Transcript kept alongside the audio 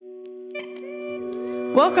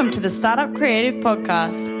Welcome to the Startup Creative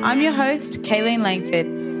Podcast. I'm your host, Kayleen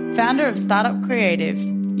Langford, founder of Startup Creative,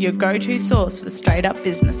 your go-to source for straight-up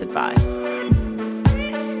business advice.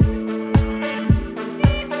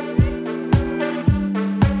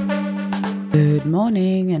 Good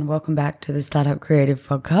morning and welcome back to the Startup Creative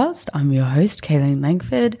Podcast. I'm your host, Kayleen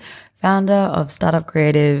Langford, founder of Startup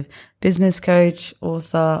Creative, business coach,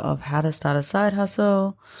 author of How to Start a Side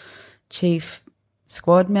Hustle, chief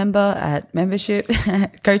squad member at Membership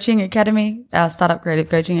Coaching Academy, our Startup Creative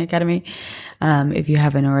Coaching Academy. If you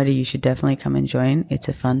haven't already, you should definitely come and join. It's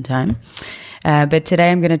a fun time. But today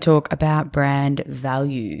I'm going to talk about brand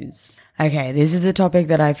values. Okay, this is a topic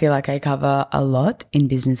that I feel like I cover a lot in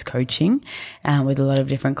business coaching with a lot of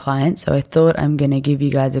different clients. So I thought I'm going to give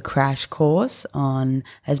you guys a crash course on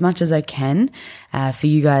as much as I can for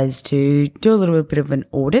you guys to do a little bit of an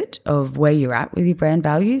audit of where you're at with your brand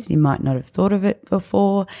values. You might not have thought of it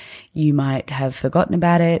before. You might have forgotten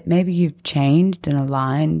about it. Maybe you've changed and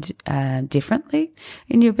aligned differently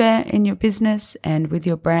in your business and with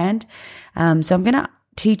your brand. So I'm going to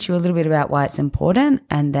teach you a little bit about why it's important,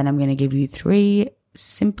 and then I'm going to give you 3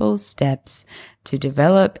 simple steps to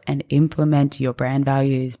develop and implement your brand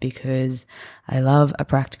values, because I love a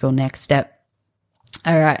practical next step.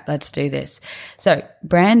 All right, let's do this. So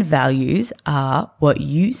brand values are what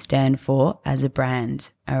you stand for as a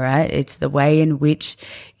brand. All right. It's the way in which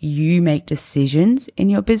you make decisions in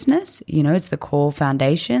your business. You know, it's the core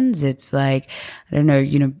foundations. It's like, I don't know,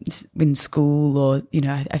 in school or,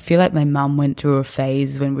 I feel like my mum went through a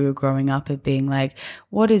phase when we were growing up of being like,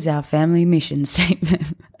 what is our family mission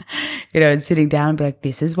statement? And sitting down and be like,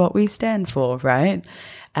 this is what we stand for, right?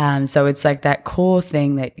 So it's like that core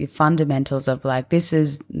thing, that the fundamentals of like, this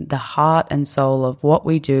is the heart and soul of what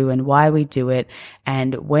we do and why we do it.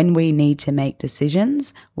 And when we need to make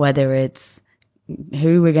decisions, whether it's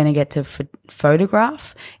who we're going to get to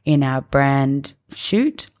photograph in our brand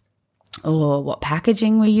shoot or what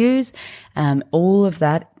packaging we use, all of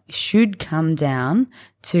that should come down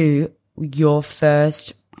to your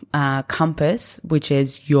first compass, which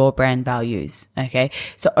is your brand values. Okay.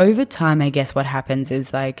 So over time, I guess what happens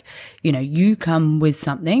is like, you come with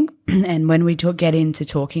something, and when we get into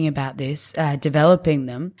talking about this, developing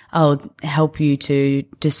them, I'll help you to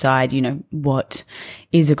decide, what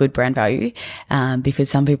is a good brand value, because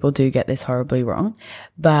some people do get this horribly wrong.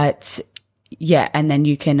 But yeah, and then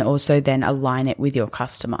you can also then align it with your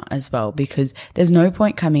customer as well, because there's no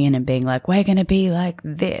point coming in and being like, we're going to be like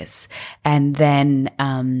this. And then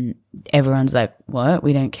everyone's like, what?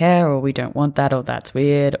 We don't care, or we don't want that, or that's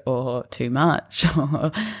weird, or too much,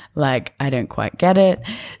 or like, I don't quite get it.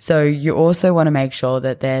 So you also want to make sure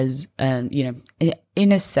that there's,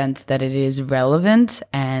 in a sense that it is relevant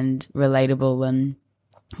and relatable and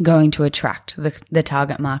going to attract the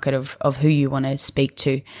target market of who you want to speak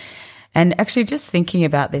to. And actually just thinking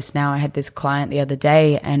about this now, I had this client the other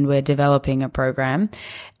day and we're developing a program,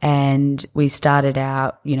 and we started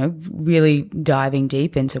out, really diving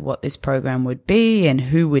deep into what this program would be and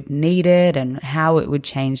who would need it and how it would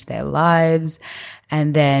change their lives.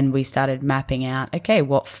 And then we started mapping out, okay,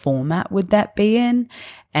 what format would that be in?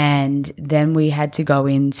 And then we had to go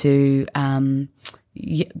into,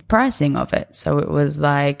 pricing of it. So it was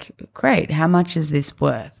like, great, how much is this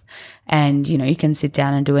worth? And, you can sit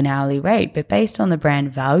down and do an hourly rate, but based on the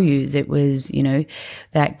brand values, it was,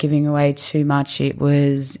 that giving away too much. It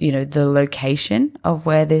was, the location of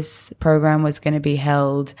where this program was going to be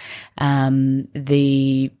held,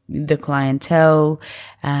 the clientele,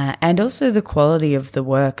 and also the quality of the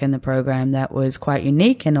work and the program that was quite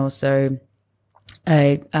unique, and also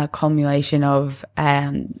a culmination of,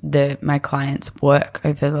 my client's work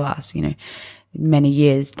over the last, many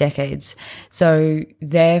years, decades. So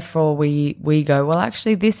therefore we go, well,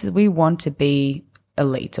 actually we want to be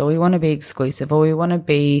elite, or we want to be exclusive, or we want to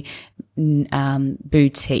be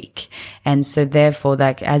boutique. And so therefore,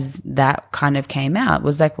 like, as that kind of came out,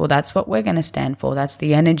 was like, well, that's what we're going to stand for. That's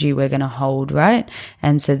the energy we're going to hold, right?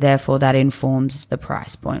 And so therefore that informs the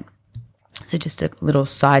price point. So just a little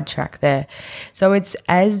sidetrack there. So it's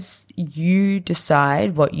as you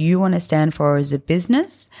decide what you want to stand for as a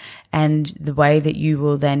business, and the way that you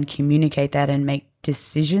will then communicate that and make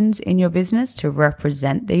decisions in your business to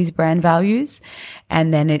represent these brand values.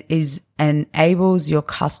 And then it enables your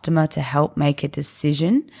customer to help make a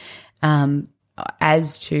decision,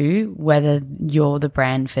 as to whether you're the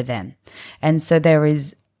brand for them. And so there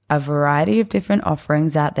is a variety of different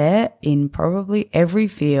offerings out there in probably every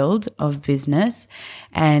field of business.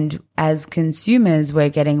 And as consumers, we're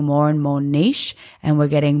getting more and more niche, and we're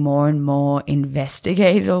getting more and more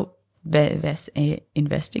investigating.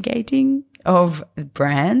 of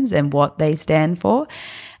brands and what they stand for.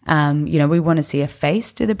 We want to see a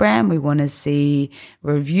face to the brand. We want to see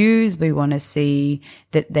reviews. We want to see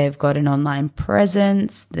that they've got an online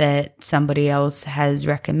presence, that somebody else has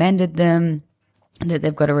recommended them, that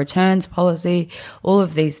they've got a returns policy, all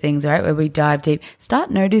of these things, right? Where we dive deep.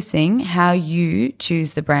 Start noticing how you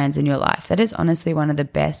choose the brands in your life. That is honestly one of the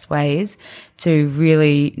best ways to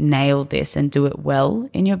really nail this and do it well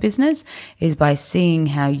in your business, is by seeing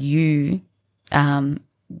how you,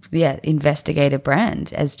 investigate a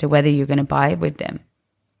brand as to whether you're going to buy with them.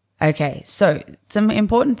 Okay, so some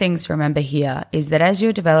important things to remember here is that as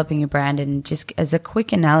you're developing your brand, and just as a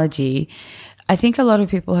quick analogy, I think a lot of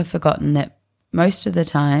people have forgotten that most of the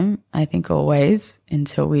time, I think always,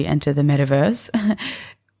 until we enter the metaverse,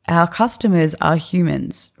 our customers are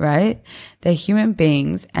humans, right? They're human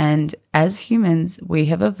beings. And as humans, we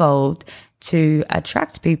have evolved to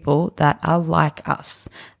attract people that are like us.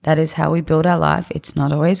 That is how we build our life. It's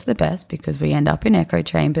not always the best, because we end up in echo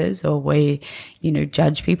chambers, or we,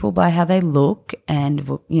 judge people by how they look and,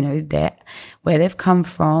 where they've come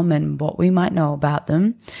from and what we might know about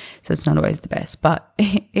them. So it's not always the best. But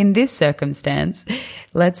in this circumstance,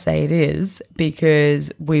 let's say it is,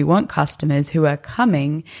 because we want customers who are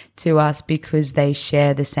coming to us because they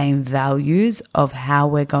share the same values of how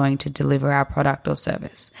we're going to deliver our product or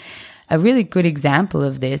service. A really good example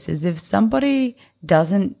of this is if somebody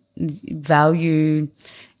doesn't value,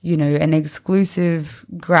 an exclusive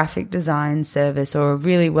graphic design service, or a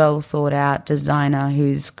really well thought out designer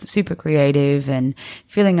who's super creative and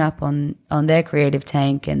filling up on their creative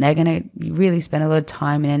tank, and they're going to really spend a lot of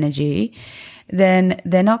time and energy, then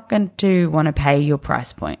they're not going to want to pay your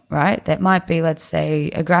price point, right? That might be, let's say,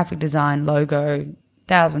 a graphic design logo,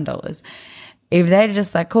 $1,000. If they're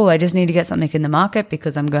just like, cool, I just need to get something in the market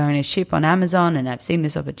because I'm going to ship on Amazon and I've seen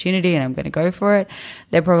this opportunity and I'm going to go for it,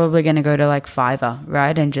 they're probably going to go to like Fiverr,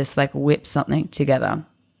 right? And just like whip something together.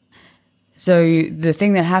 So the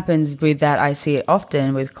thing that happens with that, I see it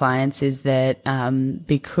often with clients, is that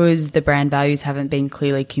because the brand values haven't been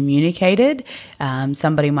clearly communicated,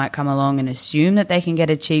 somebody might come along and assume that they can get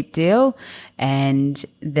a cheap deal, and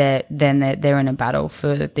they're in a battle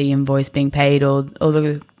for the invoice being paid, or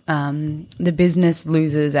the business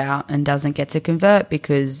loses out and doesn't get to convert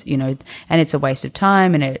because, and it's a waste of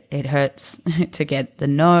time, and it hurts to get the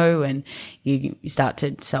no, and you start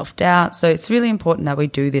to self-doubt. So it's really important that we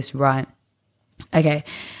do this right. Okay.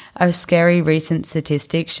 A scary recent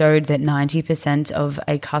statistic showed that 90% of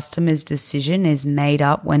a customer's decision is made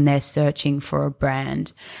up when they're searching for a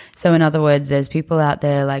brand. So in other words, there's people out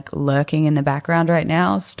there like lurking in the background right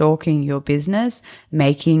now, stalking your business,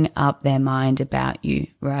 making up their mind about you,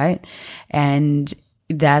 right? And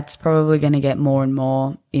that's probably going to get more and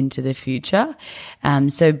more into the future.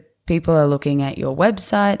 So people are looking at your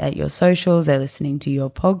website, at your socials, they're listening to your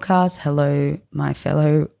podcast. Hello, my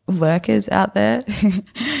fellow lurkers out there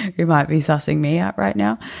who might be sussing me out right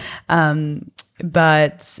now.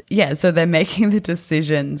 But yeah, so they're making the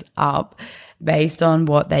decisions up based on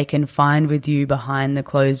what they can find with you behind the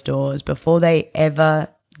closed doors before they ever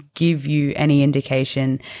give you any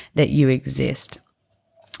indication that you exist,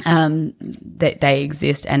 that they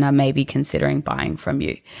exist and are maybe considering buying from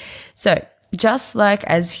you. So just like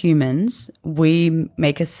as humans, we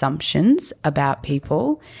make assumptions about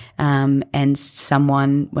people and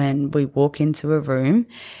someone when we walk into a room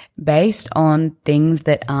based on things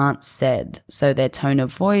that aren't said. So their tone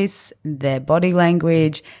of voice, their body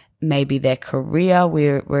language, maybe their career,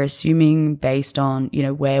 we're assuming based on,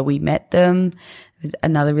 where we met them.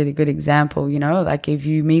 Another really good example, like if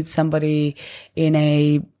you meet somebody in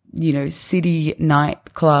a city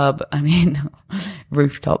nightclub,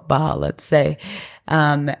 rooftop bar, let's say,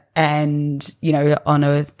 and, on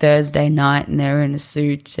a Thursday night and they're in a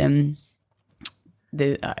suit and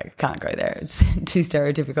I can't go there. It's too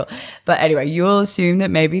stereotypical. But anyway, you'll assume that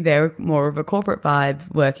maybe they're more of a corporate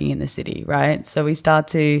vibe working in the city, right? So we start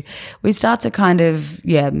to kind of,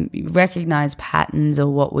 recognize patterns or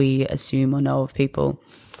what we assume or know of people.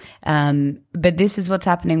 But this is what's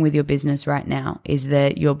happening with your business right now, is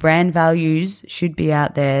that your brand values should be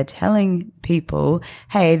out there telling people,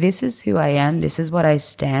 hey, this is who I am. This is what I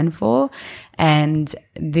stand for. And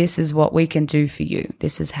this is what we can do for you.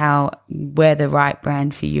 This is how we're the right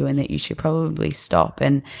brand for you, and that you should probably stop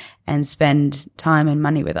and spend time and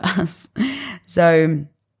money with us. So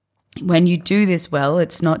when you do this well,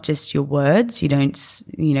 it's not just your words. You don't,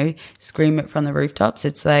 scream it from the rooftops.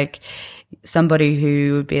 It's like somebody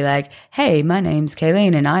who would be like, hey, my name's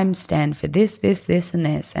Kayleen and I'm stand for this, this, this, and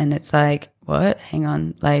this. And it's like, what? Hang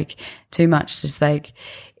on. Like too much. Just like,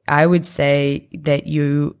 I would say that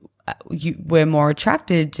you we're more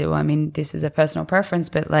attracted to. I mean, this is a personal preference,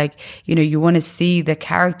 but like, you know, you want to see the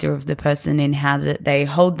character of the person in how that they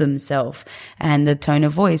hold themselves and the tone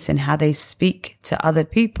of voice and how they speak to other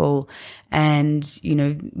people, and, you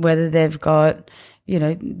know, whether they've got, you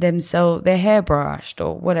know, their hair brushed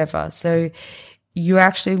or whatever. So you're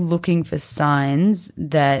actually looking for signs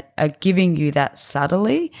that are giving you that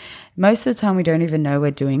subtly. Most of the time we don't even know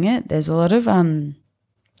we're doing it. There's a lot of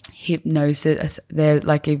hypnosis. They're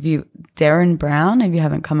like, Darren Brown, if you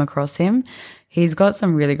haven't come across him, he's got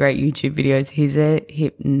some really great YouTube videos. He's a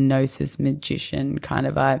hypnosis magician kind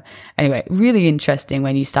of vibe. Anyway, really interesting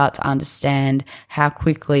when you start to understand how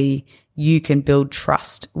quickly you can build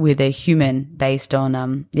trust with a human based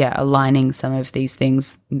on, aligning some of these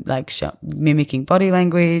things, like mimicking body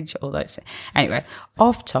language, all those things. Anyway,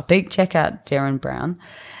 off topic, check out Darren Brown.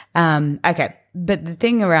 Okay. But the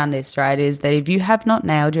thing around this, right, is that if you have not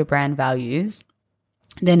nailed your brand values,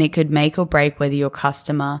 then it could make or break whether your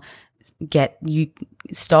customer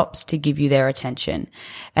stops to give you their attention.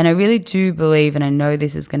 And I really do believe, and I know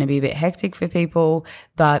this is going to be a bit hectic for people,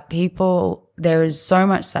 but there is so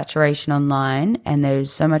much saturation online and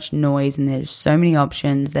there's so much noise and there's so many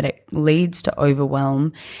options that it leads to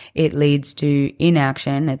overwhelm. It leads to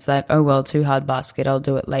inaction. It's like, oh, well, too hard basket, I'll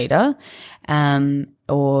do it later.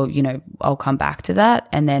 Or, you know, I'll come back to that.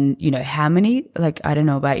 And then, you know, how many, like, I don't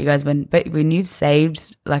know about you guys, but when you've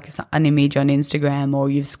saved like an image on Instagram or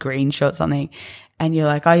you've screenshot something and you're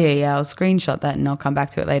like, oh yeah, I'll screenshot that and I'll come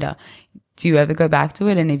back to it later. Do you ever go back to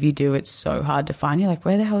it? And if you do, it's so hard to find. You're like,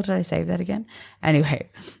 where the hell did I save that again? Anyway,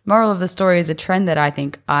 moral of the story is a trend that I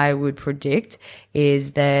think I would predict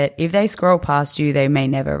is that if they scroll past you, they may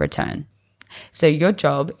never return. So your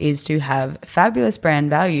job is to have fabulous brand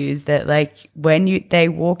values that, like, when they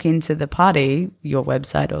walk into the party, your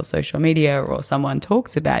website or social media, or someone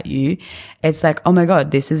talks about you, it's like, oh my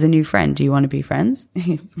God, this is a new friend. Do you want to be friends?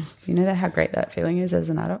 You know how great that feeling is as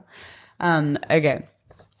an adult? Okay.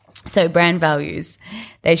 So brand values,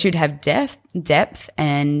 they should have depth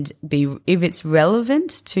and be, if it's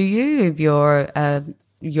relevant to you, if you're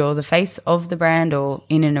the face of the brand or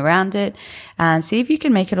in and around it, and see if you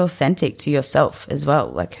can make it authentic to yourself as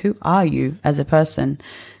well. Like, who are you as a person?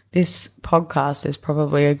 This podcast is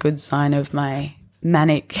probably a good sign of my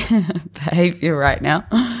manic behavior right now.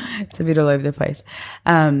 It's a bit all over the place.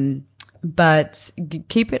 But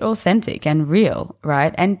keep it authentic and real,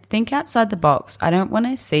 right? And think outside the box. I don't want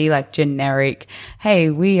to see like generic,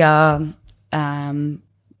 hey, we are, I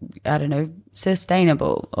don't know,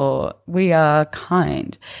 sustainable, or we are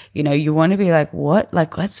kind. You know, you want to be like, what?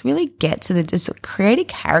 Like, let's really get to just create a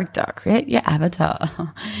character, create your avatar.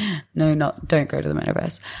 Don't go to the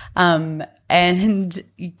metaverse. And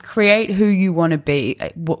create who you want to be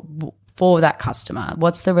for that customer.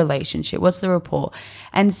 What's the relationship? What's the rapport?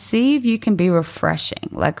 And see if you can be refreshing.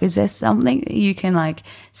 Like, is there something that you can like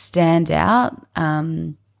stand out,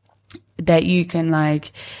 that you can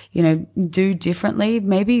like, you know, do differently?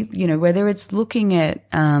 Maybe, you know, whether it's looking at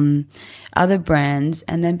other brands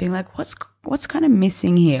and then being like, what's kind of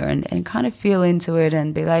missing here, and kind of feel into it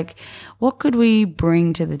and be like, what could we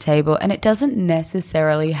bring to the table? And it doesn't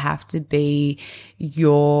necessarily have to be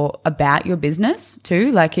about your business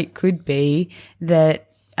too. Like, it could be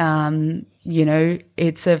that, you know,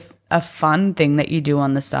 it's a fun thing that you do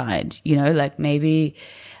on the side, you know, like maybe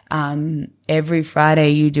every Friday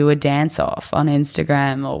you do a dance off on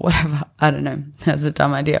Instagram or whatever. I don't know. That's a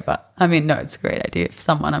dumb idea, but I mean, no, it's a great idea for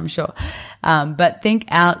someone, I'm sure. But think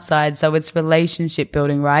outside. So it's relationship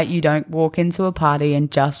building, right? You don't walk into a party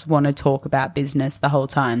and just want to talk about business the whole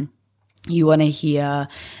time. You want to hear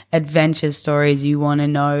adventure stories. You want to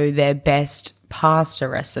know their best pasta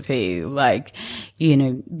recipe. Like, you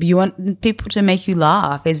know, you want people to make you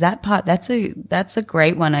laugh. Is that part? That's a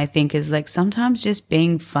great one, I think, is like sometimes just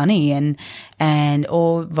being funny and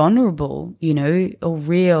or vulnerable, you know, or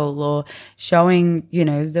real, or showing, you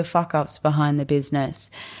know, the fuck ups behind the business.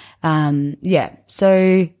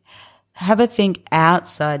 So have a think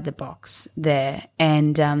outside the box there.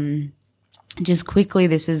 And, just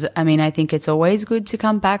quickly, I think it's always good to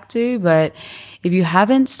come back to, but if you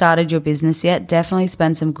haven't started your business yet, definitely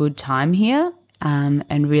spend some good time here,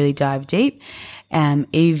 and really dive deep.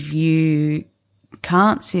 If you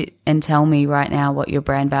can't sit and tell me right now what your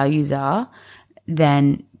brand values are,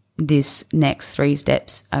 then this next 3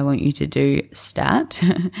 steps I want you to do start.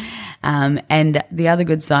 And the other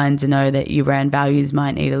good sign to know that your brand values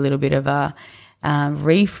might need a little bit of a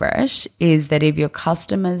refresh is that if your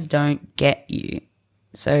customers don't get you,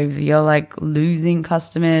 so if you're like losing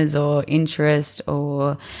customers or interest,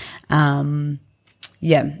 or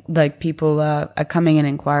like people are coming and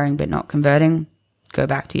inquiring but not converting, go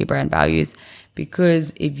back to your brand values,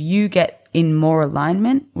 because if you get in more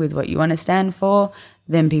alignment with what you want to stand for,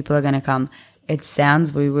 then people are going to come. It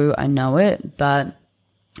sounds woo-woo, I know it, but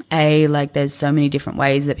like there's so many different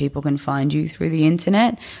ways that people can find you through the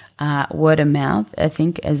internet. Word of mouth, I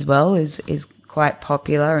think, as well is quite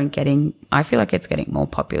popular and I feel like it's getting more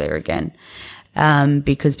popular again,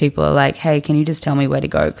 because people are like, hey, can you just tell me where to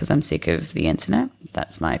go? Because I'm sick of the internet.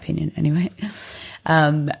 That's my opinion anyway.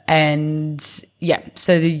 And yeah,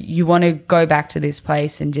 so you want to go back to this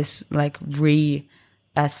place and just like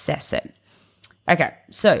reassess it. Okay,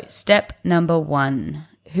 so step number 1,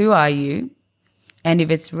 who are you? And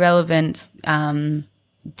if it's relevant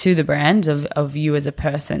to the brand of you as a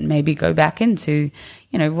person, maybe go back into,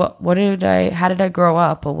 how did I grow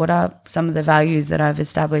up, or what are some of the values that I've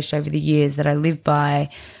established over the years that I live by,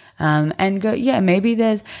 and go, maybe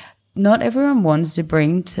there's not everyone wants to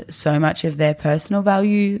bring so much of their personal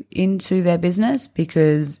value into their business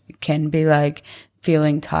because it can be like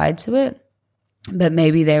feeling tied to it. But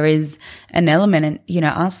maybe there is an element, and,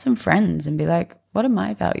 ask some friends and be like, what are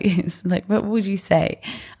my values? Like, what would you say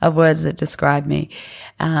are words that describe me?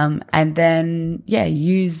 And then,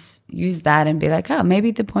 use that and be like,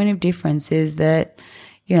 maybe the point of difference is that,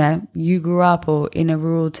 you grew up or in a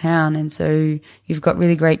rural town. And so you've got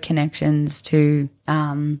really great connections to,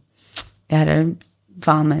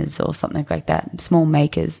 farmers or something like that, small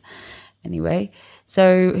makers. Anyway,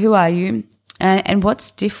 so who are you? And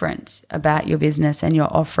what's different about your business and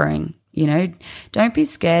your offering? Don't be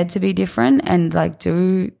scared to be different and like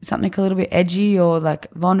do something a little bit edgy or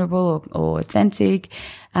like vulnerable or authentic.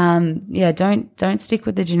 Don't stick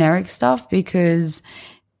with the generic stuff because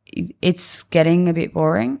it's getting a bit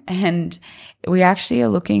boring, and we actually are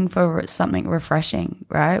looking for something refreshing,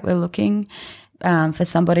 right? We're looking for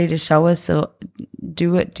somebody to show us or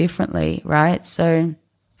do it differently, right? So,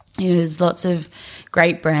 there's lots of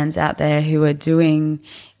great brands out there who are doing,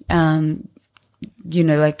 reusable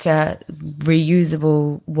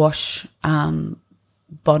wash,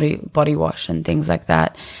 body wash and things like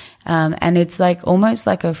that. And it's like almost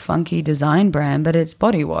like a funky design brand, but it's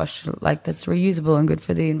body wash, like that's reusable and good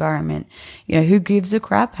for the environment. Who Gives a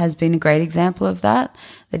Crap has been a great example of that.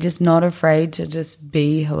 They're just not afraid to just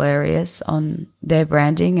be hilarious on their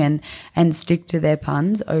branding and stick to their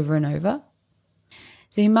puns over and over.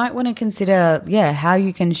 So you might want to consider, how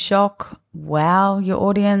you can shock, wow your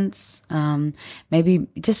audience. Maybe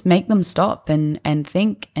just make them stop and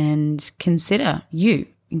think and consider you.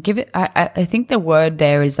 Give it. I think the word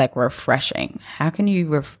there is like refreshing. How can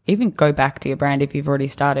you even go back to your brand if you've already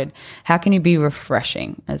started? How can you be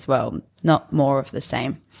refreshing as well? Not more of the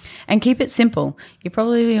same. And keep it simple. You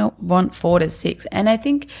probably want 4 to 6. And I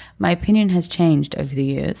think my opinion has changed over the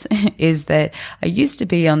years is that I used to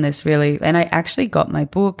be on this and I actually got my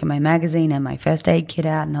book and my magazine and my first aid kit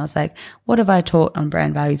out. And I was like, what have I taught on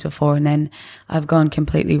brand values before? And then I've gone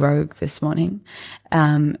completely rogue this morning.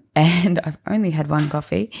 And I've only had 1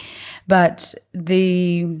 coffee, but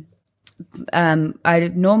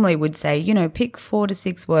I normally would say, pick 4 to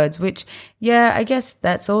 6 words, which, I guess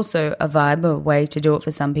that's also a vibe, a way to do it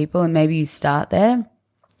for some people. And maybe you start there,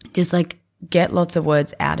 just like get lots of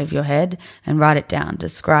words out of your head and write it down.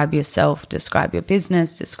 Describe yourself, describe your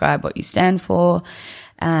business, describe what you stand for.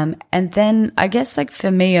 And then I guess like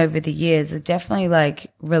for me over the years, it's definitely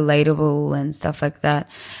like relatable and stuff like that.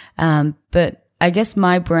 But I guess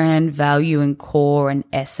my brand value and core and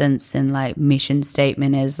essence and like mission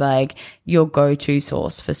statement is like your go-to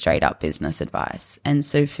source for straight up business advice. And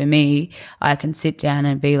so for me, I can sit down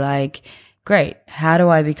and be like, great, how do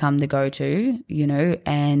I become the go-to,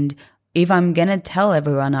 and if I'm going to tell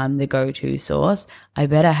everyone I'm the go-to source, I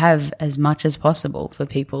better have as much as possible for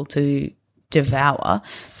people to devour.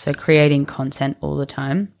 So creating content all the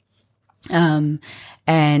time.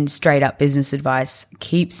 And straight up business advice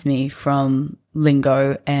keeps me from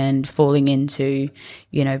lingo and falling into,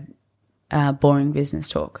 boring business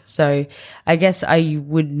talk. So I guess I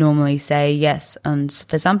would normally say yes. And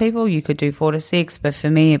for some people you could do 4 to 6, but for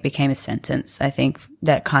me it became a sentence. I think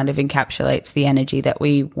that kind of encapsulates the energy that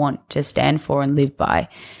we want to stand for and live by.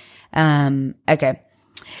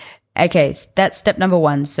 Okay, that's step number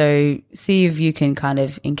 1. So see if you can kind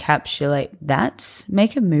of encapsulate that.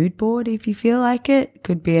 Make a mood board if you feel like it.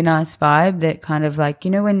 Could be a nice vibe that kind of like,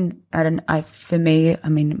 for me,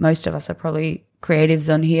 most of us are probably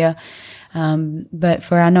creatives on here. But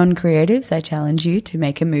for our non-creatives, I challenge you to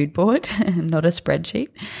make a mood board, not a spreadsheet,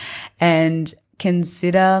 and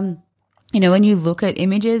consider when you look at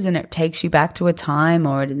images and it takes you back to a time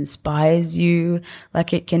or it inspires you,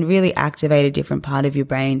 like it can really activate a different part of your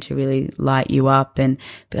brain to really light you up and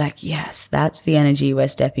be like, yes, that's the energy we're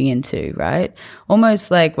stepping into, right? Almost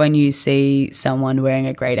like when you see someone wearing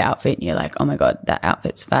a great outfit and you're like, oh my God, that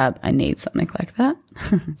outfit's fab. I need something like that.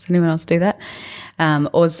 Does anyone else do that?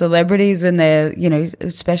 Or celebrities when they're,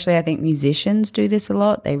 especially I think musicians do this a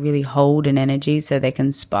lot. They really hold an energy so they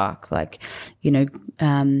can spark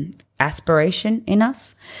aspiration in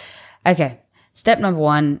us. Okay. Step number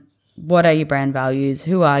 1, what are your brand values?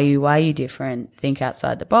 Who are you? Why are you different? Think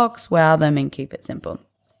outside the box, wow them, and keep it simple.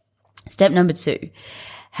 Step number 2,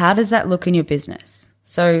 how does that look in your business?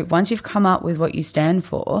 So once you've come up with what you stand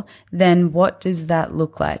for, then what does that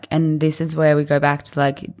look like? And this is where we go back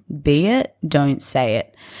to be it, don't say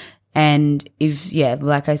it. And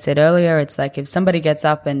like I said earlier, it's like if somebody gets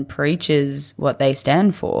up and preaches what they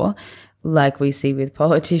stand for, like we see with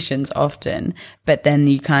politicians often, but then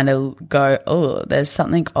you kind of go, oh, there's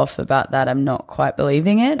something off about that. I'm not quite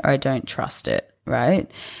believing it, or I don't trust it,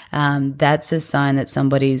 right? That's a sign that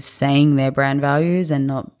somebody's saying their brand values and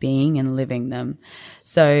not being and living them.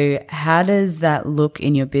 So how does that look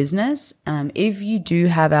in your business? If you do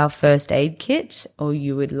have our first aid kit or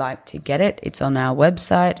you would like to get it, it's on our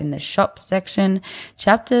website in the shop section.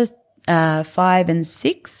 Chapter 5 and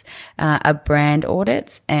 6 are brand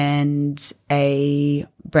audits and a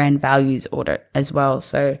brand values audit as well.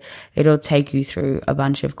 So it'll take you through a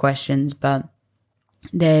bunch of questions, but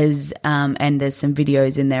there's some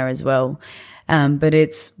videos in there as well. But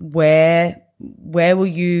it's where will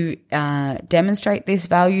you demonstrate this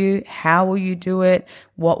value? How will you do it?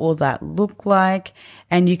 What will that look like?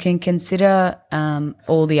 And you can consider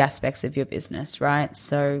all the aspects of your business, right?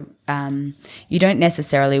 So you don't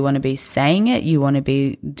necessarily want to be saying it. You want to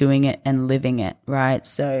be doing it and living it, right?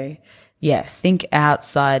 So think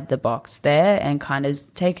outside the box there and kind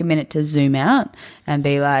of take a minute to zoom out and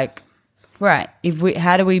be like, right,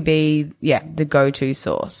 how do we be, the go-to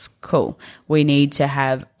source? Cool. We need to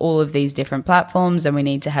have all of these different platforms and we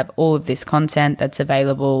need to have all of this content that's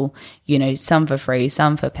available, some for free,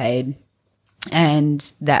 some for paid.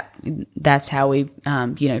 And that's how we,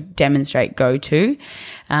 demonstrate go-to.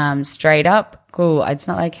 Straight up, cool. It's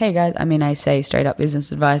not like, hey guys, I say straight up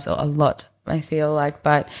business advice a lot, I feel like,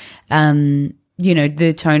 but,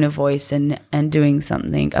 the tone of voice and doing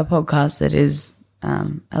something, a podcast that is,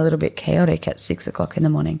 a little bit chaotic at 6 o'clock in the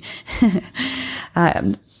morning.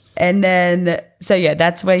 And then,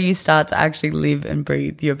 that's where you start to actually live and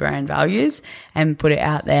breathe your brand values and put it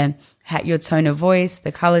out there. Your tone of voice,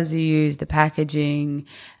 the colors you use, the packaging,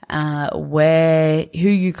 who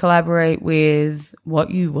you collaborate with,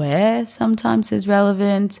 what you wear sometimes is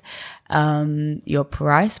relevant, your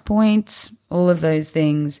price point, all of those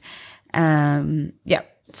things.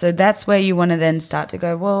 So that's where you want to then start to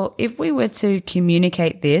go, well, if we were to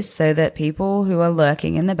communicate this so that people who are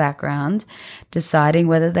lurking in the background, deciding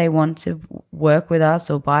whether they want to work with us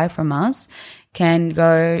or buy from us, can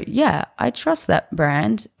go, I trust that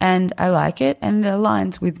brand and I like it and it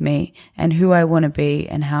aligns with me and who I want to be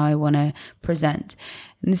and how I want to present.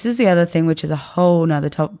 And this is the other thing, which is a whole nother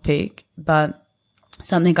topic, but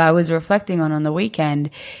something I was reflecting on the weekend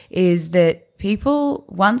is that people,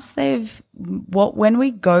 when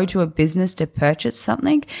we go to a business to purchase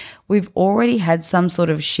something, we've already had some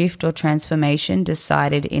sort of shift or transformation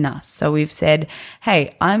decided in us. So we've said,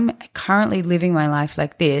 hey, I'm currently living my life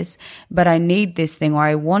like this, but I need this thing or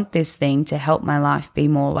I want this thing to help my life be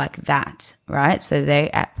more like that, right? So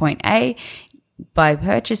they're at point A. By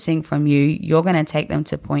purchasing from you, you're going to take them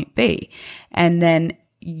to point B. And then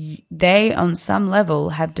they on some level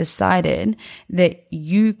have decided that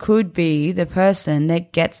you could be the person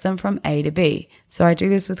that gets them from A to B. So I do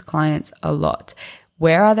this with clients a lot.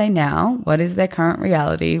 Where are they now? What is their current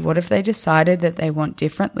reality? What if they decided that they want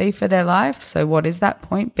differently for their life? So what is that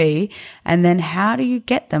point B? And then how do you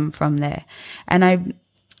get them from there? And I'm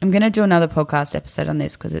going to do another podcast episode on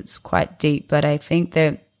this because it's quite deep, but I think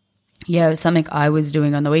that, something I was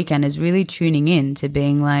doing on the weekend is really tuning in to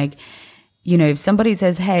being like, if somebody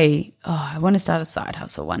says, hey, I want to start a side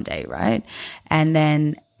hustle one day, right? And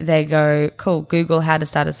then they go, cool, Google how to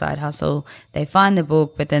start a side hustle. They find the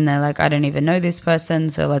book, but then they're like, I don't even know this person,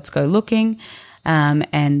 so let's go looking.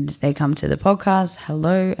 And they come to the podcast.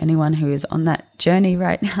 Hello, anyone who is on that journey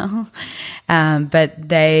right now. But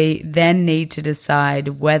they then need to decide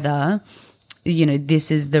whether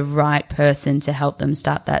this is the right person to help them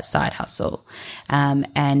start that side hustle.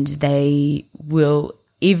 And they will,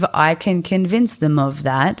 if I can convince them of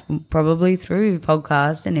that, probably through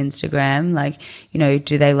podcasts and Instagram,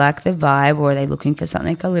 do they like the vibe or are they looking for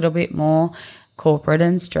something a little bit more corporate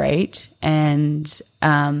and straight. And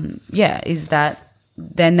is that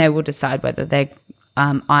then they will decide whether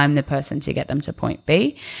I'm the person to get them to point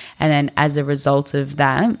B. And then as a result of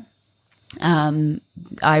that,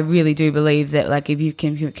 I really do believe that, like, if you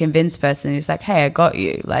can convince a person who's like, hey, I got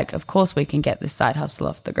you, like, of course we can get this side hustle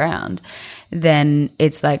off the ground, then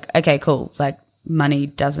it's like, okay, cool, like, money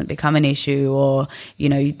doesn't become an issue, or, you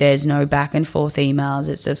know, there's no back and forth emails.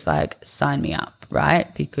 It's just like, sign me up,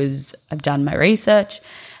 right? Because I've done my research,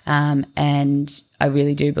 and I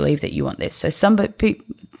really do believe that you want this. So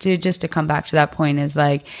to come back to that point is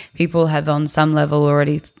like, people have on some level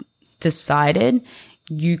already decided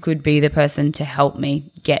you could be the person to help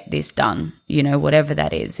me get this done, you know, whatever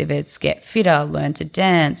that is. If it's get fitter, learn to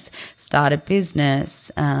dance, start a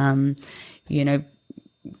business, you know,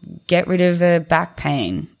 get rid of a back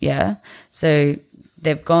pain. Yeah. So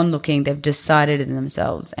they've gone looking, they've decided in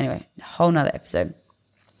themselves. Anyway, whole nother episode.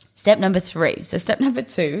 Step number 3. So step number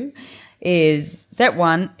 2 is step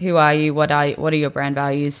 1, who are you? What are your brand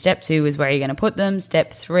values? Step 2 is where you're going to put them.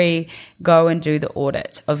 Step 3, go and do the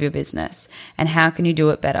audit of your business. And how can you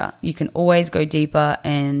do it better? You can always go deeper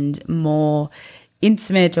and more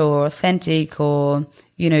intimate or authentic, or,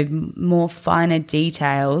 you know, more finer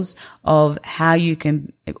details of how you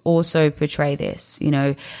can also portray this. You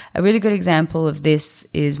know, a really good example of this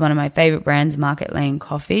is one of my favorite brands, Market Lane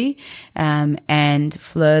Coffee. And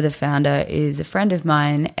Fleur, the founder, is a friend of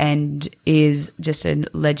mine and is just a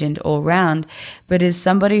legend all round, but is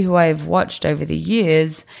somebody who I've watched over the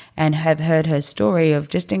years and have heard her story of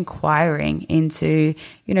just inquiring into,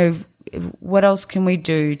 you know, what else can we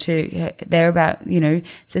do they're about, you know,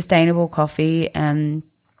 sustainable coffee and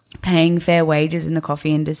paying fair wages in the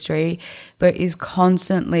coffee industry, but is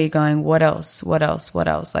constantly going, what else?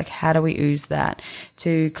 Like, how do we ooze that?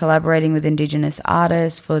 To collaborating with Indigenous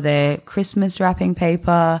artists for their Christmas wrapping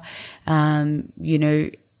paper, you know,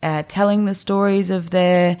 telling the stories of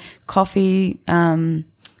their coffee,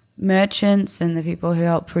 merchants and the people who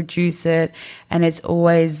help produce it. And it's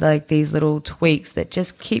always like these little tweaks that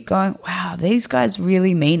just keep going, wow, these guys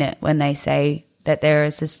really mean it when they say that they're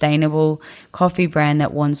a sustainable coffee brand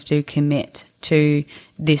that wants to commit to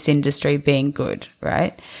this industry being good,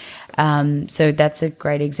 right? So that's a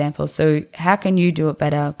great example. So how can you do it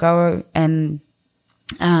better? Go and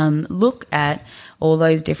look at all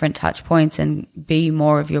those different touch points and be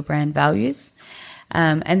more of your brand values.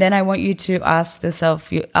 And then I want you to ask yourself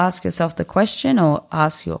the question, or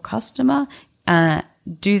ask your customer,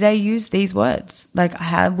 do they use these words? Like,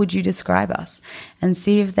 how would you describe us? And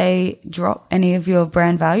see if they drop any of your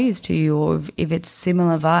brand values to you, or if it's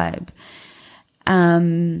similar vibe.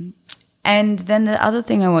 And then the other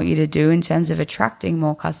thing I want you to do in terms of attracting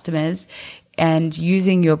more customers and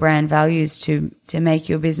using your brand values to make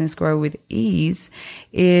your business grow with ease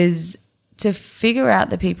is to figure out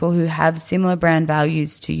the people who have similar brand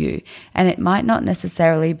values to you. And it might not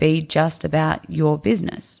necessarily be just about your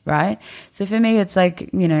business, right? So for me, it's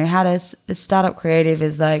like, you know, how does a startup creative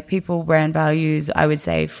is like people brand values, I would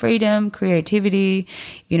say freedom, creativity,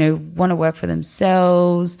 you know, want to work for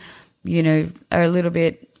themselves, you know, are a little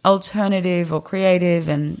bit alternative or creative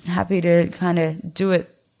and happy to kind of do it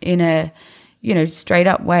in a, you know, straight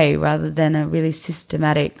up way rather than a really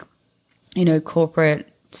systematic, you know, corporate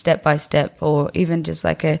step by step, or even just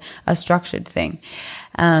like a structured thing.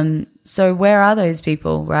 So where are those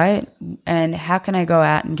people, right? And how can I go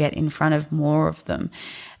out and get in front of more of them?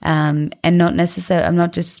 And not necessarily, I'm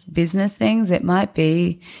not just business things. It might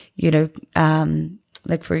be, you know,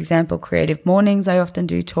 like for example, creative mornings I often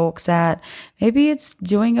do talks at. Maybe it's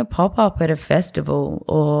doing a pop-up at a festival,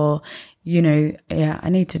 or, you know, yeah, I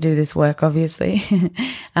need to do this work obviously.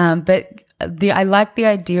 But I like the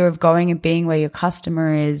idea of going and being where your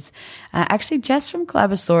customer is. Actually, Jess from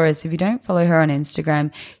Collabosaurus, if you don't follow her on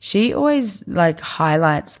Instagram, she always like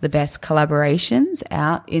highlights the best collaborations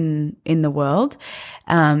out in the world.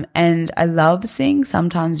 And I love seeing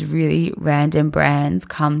sometimes really random brands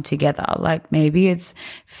come together. Like maybe it's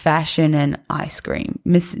fashion and ice cream.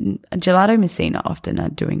 Gelato Messina often are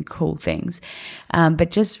doing cool things. But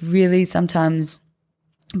just really sometimes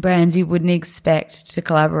brands you wouldn't expect to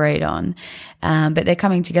collaborate on. But they're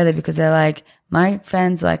coming together because they're like, my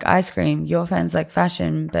fans like ice cream, your fans like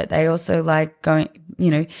fashion, but they also like going, you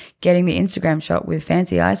know, getting the Instagram shot with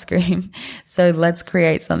fancy ice cream. So let's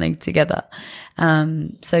create something together.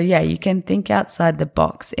 So yeah, you can think outside the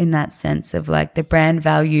box in that sense of like the brand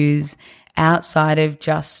values outside of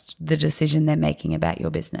just the decision they're making about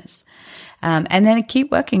your business. And then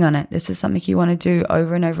keep working on it. This is something you want to do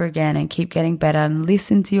over and over again and keep getting better and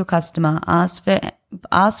listen to your customer, ask for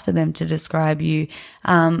ask for them to describe you.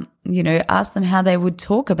 Ask them how they would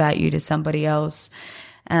talk about you to somebody else.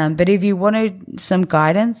 But if you wanted some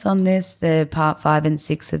guidance on this, the part 5 and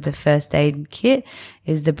 6 of the first aid kit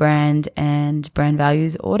is the brand and brand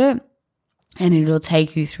values audit. And it'll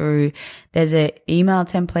take you through, there's an email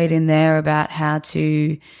template in there about how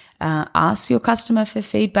to ask your customer for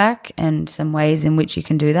feedback and some ways in which you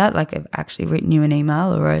can do that. Like I've actually written you an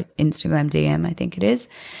email or an Instagram DM, I think it is.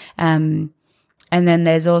 And then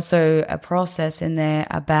there's also a process in there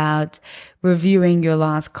about reviewing your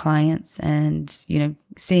last clients and,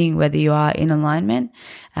 seeing whether you are in alignment.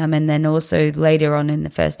 And then also later on in the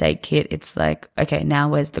first aid kit, it's like, okay, now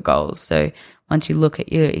where's the goals? So once you look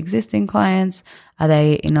at your existing clients, are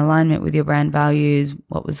they in alignment with your brand values?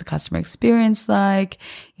 What was the customer experience like?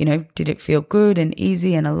 Did it feel good and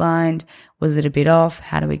easy and aligned? Was it a bit off?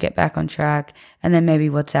 How do we get back on track? And then maybe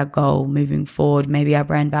what's our goal moving forward? Maybe our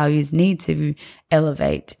brand values need to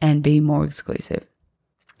elevate and be more exclusive,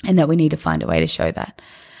 and that we need to find a way to show that.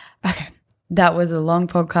 Okay. That was a long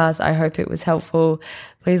podcast. I hope it was helpful.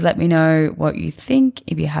 Please let me know what you think.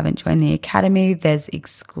 If you haven't joined the Academy, there's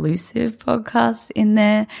exclusive podcasts in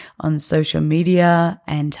there on social media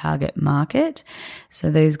and target market.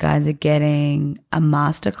 So those guys are getting a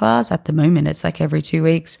masterclass at the moment. It's like every 2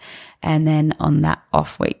 weeks. And then on that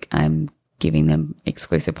off week, I'm giving them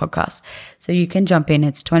exclusive podcasts. So you can jump in.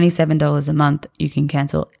 It's $27 a month. You can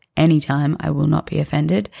cancel anytime. I will not be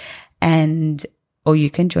offended. Or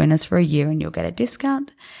you can join us for a year and you'll get a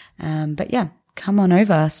discount. But yeah, come on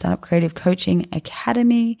over, Startup Creative Coaching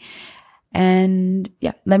Academy. And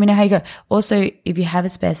yeah, let me know how you go. Also, if you have a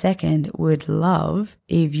spare second, would love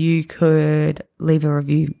if you could leave a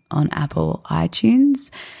review on Apple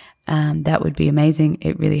iTunes. That would be amazing.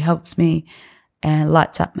 It really helps me and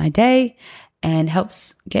lights up my day and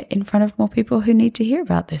helps get in front of more people who need to hear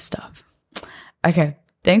about this stuff. Okay.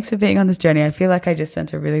 Thanks for being on this journey. I feel like I just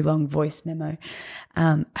sent a really long voice memo.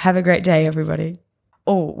 Have a great day, everybody.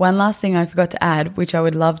 Oh, one last thing I forgot to add, which I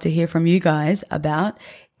would love to hear from you guys about,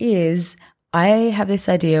 is I have this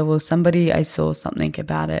idea. Well, I saw something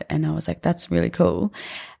about it and I was like, that's really cool.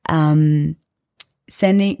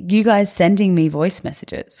 Sending me voice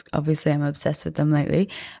messages. Obviously, I'm obsessed with them lately.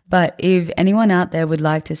 But if anyone out there would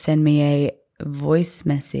like to send me a voice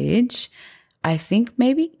message, I think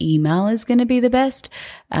maybe email is going to be the best,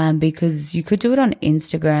 because you could do it on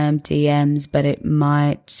Instagram DMs, but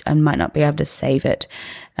I might not be able to save it,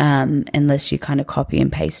 unless you kind of copy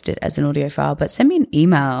and paste it as an audio file. But send me an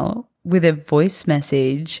email with a voice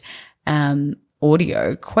message,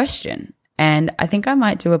 audio question. And I think I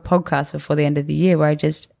might do a podcast before the end of the year where I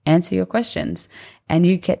just answer your questions and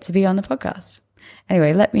you get to be on the podcast.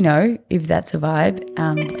 Anyway, let me know if that's a vibe.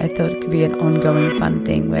 I thought it could be an ongoing fun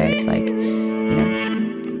thing where it's like,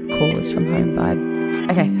 call us from home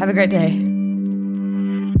vibe. Okay, have a great day.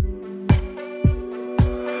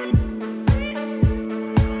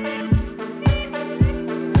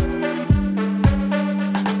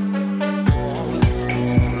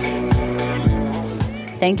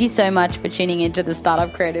 Thank you so much for tuning into the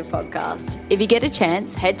Startup Creative Podcast. If you get a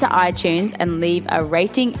chance, head to iTunes and leave a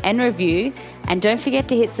rating and review. And don't forget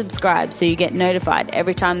to hit subscribe so you get notified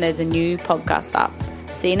every time there's a new podcast up.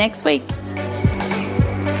 See you next week.